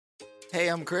Hey,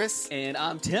 I'm Chris. And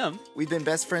I'm Tim. We've been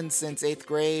best friends since 8th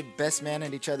grade, best man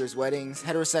at each other's weddings,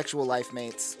 heterosexual life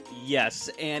mates. Yes,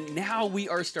 and now we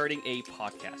are starting a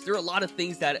podcast. There are a lot of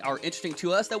things that are interesting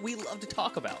to us that we love to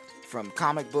talk about. From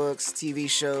comic books, TV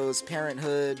shows,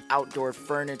 parenthood, outdoor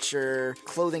furniture,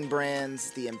 clothing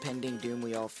brands, the impending doom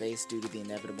we all face due to the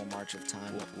inevitable march of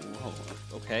time. Whoa,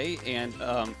 okay, and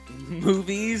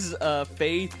movies,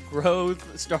 faith,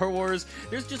 growth, Star Wars.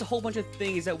 There's just a whole bunch of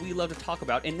things that we love to talk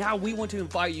about, and now we want to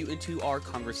invite you into our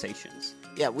conversations.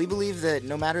 Yeah, we believe that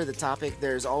no matter the topic,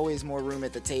 there's always more room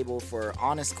at the table for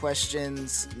honest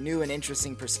questions, new and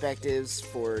interesting perspectives,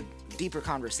 for deeper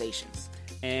conversations.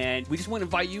 And we just want to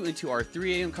invite you into our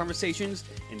 3 a.m. conversations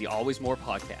in the Always More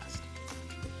podcast.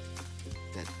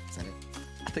 Is that it?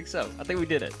 I think so. I think we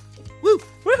did it. Woo!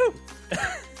 Woohoo!